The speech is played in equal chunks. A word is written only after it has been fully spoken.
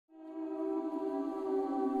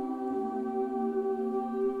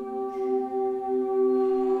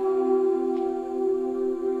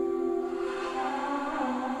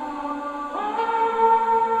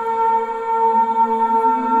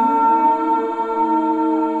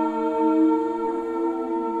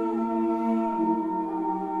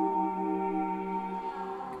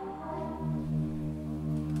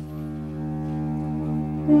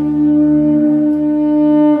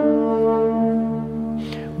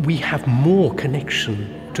we have more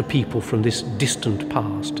connection to people from this distant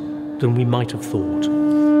past than we might have thought.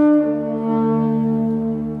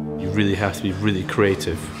 You really have to be really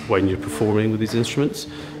creative when you're performing with these instruments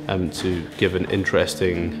to give an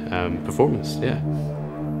interesting performance, yeah.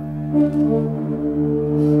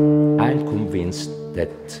 I'm convinced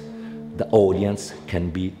that the audience can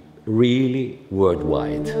be really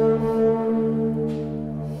worldwide.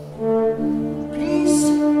 Please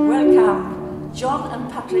welcome John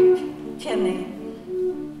and Patrick Kenny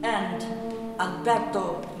and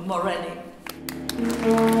Alberto Morelli.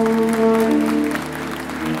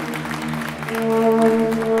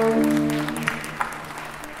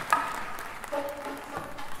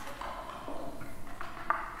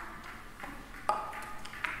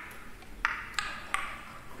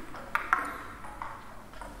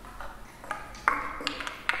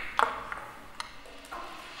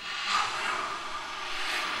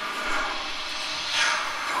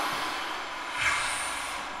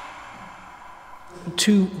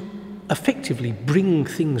 To effectively bring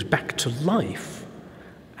things back to life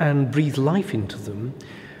and breathe life into them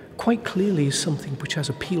quite clearly is something which has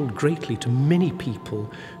appealed greatly to many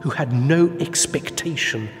people who had no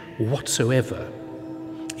expectation whatsoever.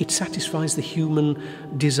 It satisfies the human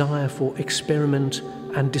desire for experiment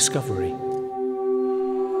and discovery.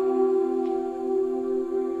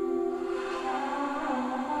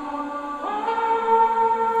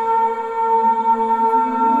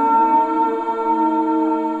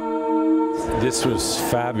 This was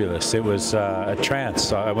fabulous. It was a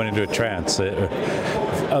trance. I went into a trance,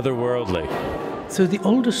 otherworldly. So the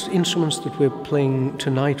oldest instruments that we're playing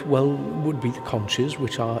tonight, well, would be the conches,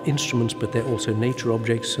 which are instruments, but they're also nature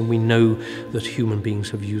objects, and we know that human beings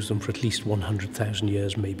have used them for at least 100,000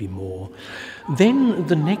 years, maybe more. Then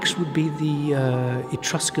the next would be the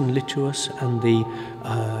Etruscan lituus and the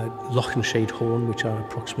Lochenshade horn, which are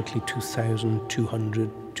approximately 2,200,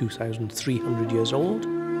 2,300 years old.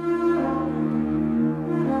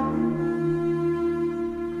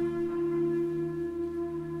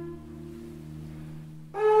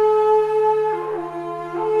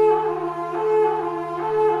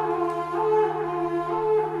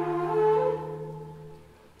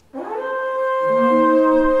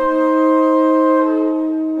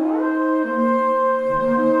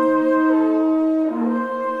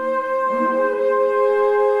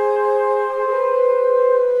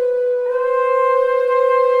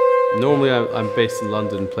 Normally I'm based in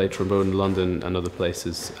London, play trombone in London and other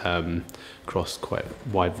places across quite a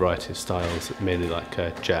wide variety of styles, mainly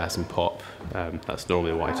like jazz and pop. That's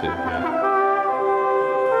normally what I do, yeah.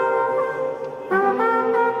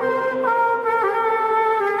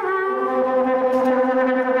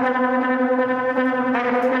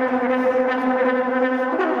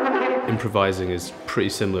 Improvising is pretty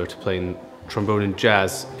similar to playing trombone in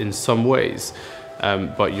jazz in some ways.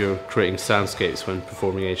 But you're creating soundscapes when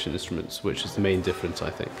performing ancient instruments, which is the main difference,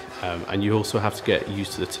 I think. And you also have to get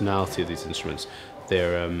used to the tonality of these instruments.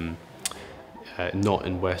 They're not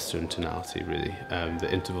in Western tonality, really. The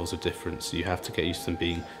intervals are different, so you have to get used to them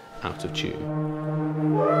being out of tune.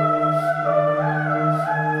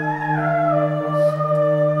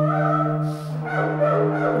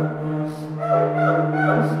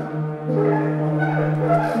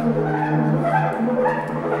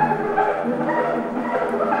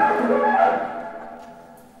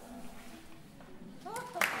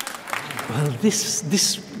 Well,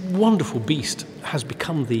 this wonderful beast has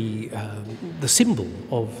become the symbol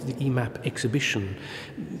of the EMAP exhibition,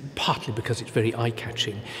 partly because it's very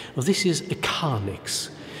eye-catching. Well, this is a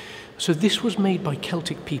Carnyx. So this was made by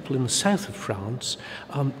Celtic people in the south of France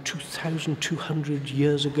 2,200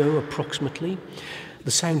 years ago, approximately.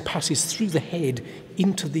 The sound passes through the head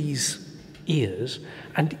into these ears,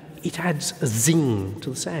 and it adds a zing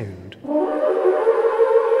to the sound.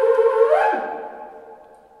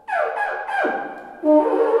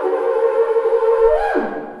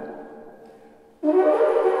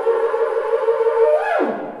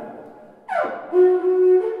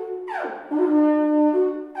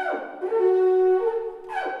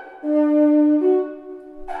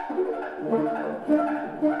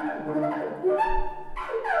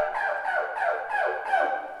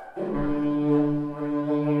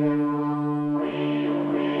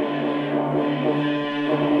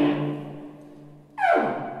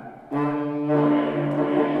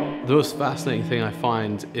 The most fascinating thing I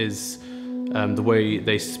find is the way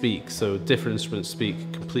they speak. So different instruments speak a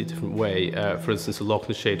completely different way. For instance, a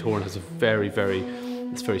Lochenshade horn has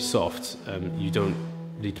it's very soft. You don't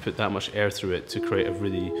need to put that much air through it to create a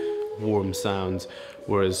really warm sound,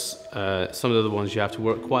 whereas some of the other ones you have to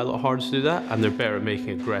work quite a lot harder to do that, and they're better at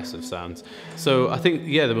making aggressive sounds. So I think,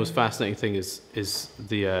 yeah, the most fascinating thing is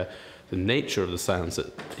the nature of the sounds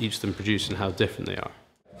that each of them produce and how different they are.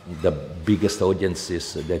 The biggest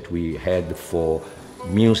audiences that we had for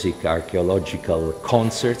music archaeological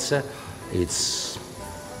concerts, it's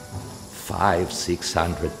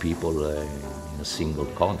 500-600 people in a single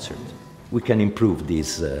concert. We can improve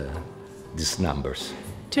these numbers.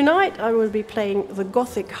 Tonight I will be playing the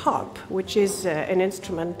Gothic harp, which is an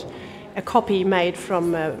instrument, a copy made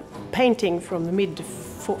from a painting from the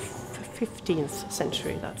mid-15th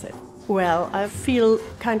century, that's it. Well, I feel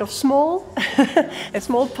kind of small, a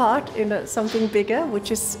small part in something bigger, which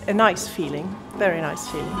is a nice feeling, very nice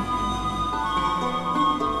feeling.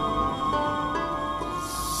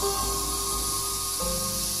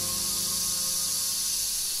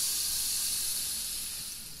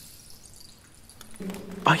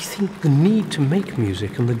 I think the need to make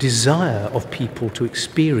music and the desire of people to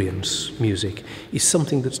experience music is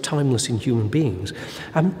something that's timeless in human beings.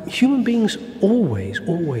 Human beings always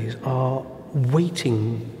are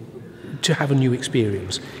waiting to have a new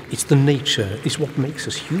experience. It's the nature, it's what makes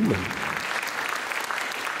us human.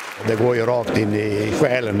 Det går ju rakt in i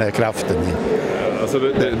själen, den kraften. Alltså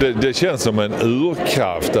det känns som en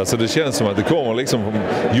urkraft, alltså det känns som att det kommer liksom från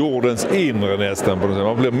jordens inre nästan på något sätt.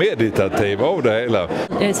 Man blir meditativ av det hela.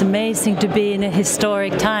 It's amazing to be in a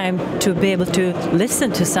historic time to be able to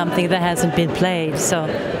listen to something that hasn't been played, so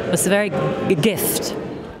it's a very gift.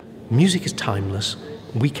 Music is timeless.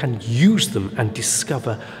 We can use them and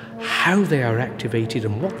discover how they are activated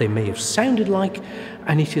and what they may have sounded like,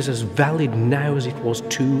 and it is as valid now as it was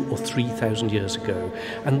 2,000 or 3,000 years ago.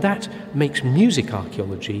 And that makes music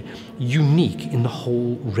archaeology unique in the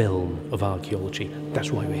whole realm of archaeology.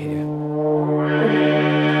 That's why we're here.